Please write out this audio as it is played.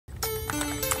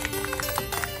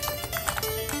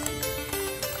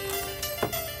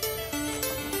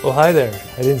Oh, hi there.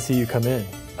 I didn't see you come in.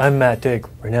 I'm Matt Dyck,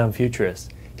 renowned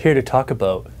futurist, here to talk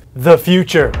about the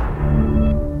future.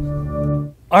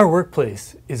 Our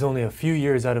workplace is only a few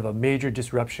years out of a major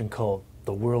disruption called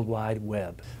the World Wide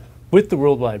Web. With the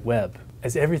World Wide Web,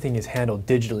 as everything is handled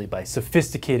digitally by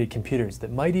sophisticated computers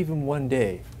that might even one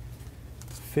day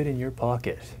fit in your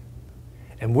pocket.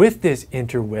 And with this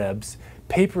interwebs,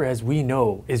 paper as we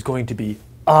know is going to be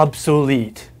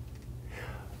obsolete.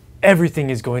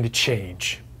 Everything is going to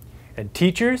change. And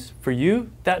teachers, for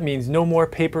you, that means no more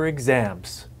paper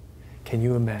exams. Can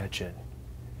you imagine?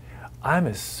 I'm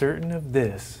as certain of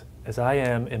this as I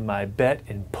am in my bet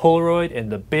in Polaroid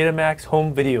and the Betamax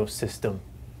home video system.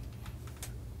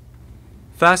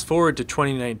 Fast forward to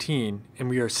 2019, and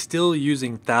we are still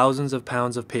using thousands of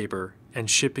pounds of paper and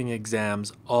shipping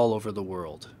exams all over the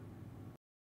world.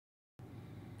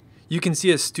 You can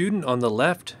see a student on the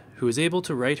left who is able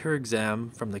to write her exam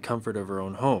from the comfort of her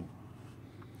own home.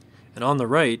 And on the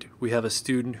right, we have a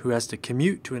student who has to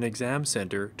commute to an exam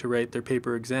center to write their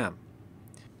paper exam.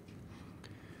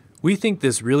 We think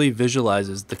this really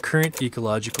visualizes the current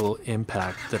ecological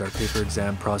impact that our paper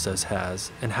exam process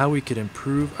has and how we could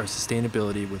improve our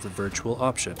sustainability with a virtual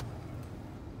option.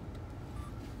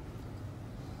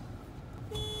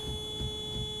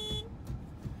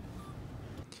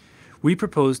 We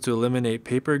propose to eliminate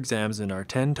paper exams in our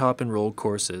 10 top enrolled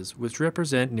courses, which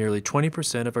represent nearly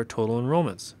 20% of our total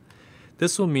enrollments.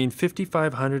 This will mean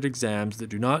 5,500 exams that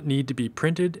do not need to be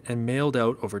printed and mailed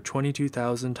out over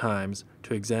 22,000 times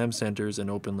to exam centers and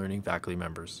open learning faculty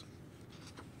members.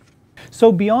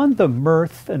 So beyond the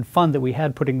mirth and fun that we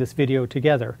had putting this video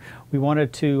together, we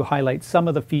wanted to highlight some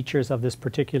of the features of this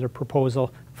particular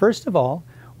proposal. First of all,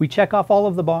 we check off all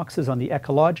of the boxes on the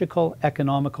ecological,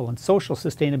 economical, and social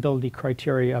sustainability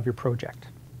criteria of your project.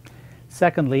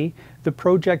 Secondly, the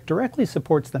project directly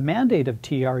supports the mandate of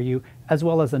TRU as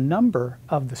well as a number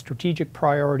of the strategic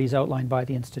priorities outlined by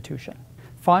the institution.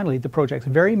 Finally, the project's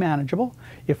very manageable.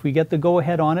 If we get the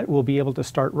go-ahead on it, we'll be able to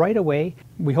start right away.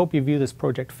 We hope you view this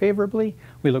project favorably.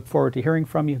 We look forward to hearing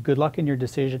from you. Good luck in your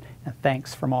decision, and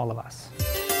thanks from all of us.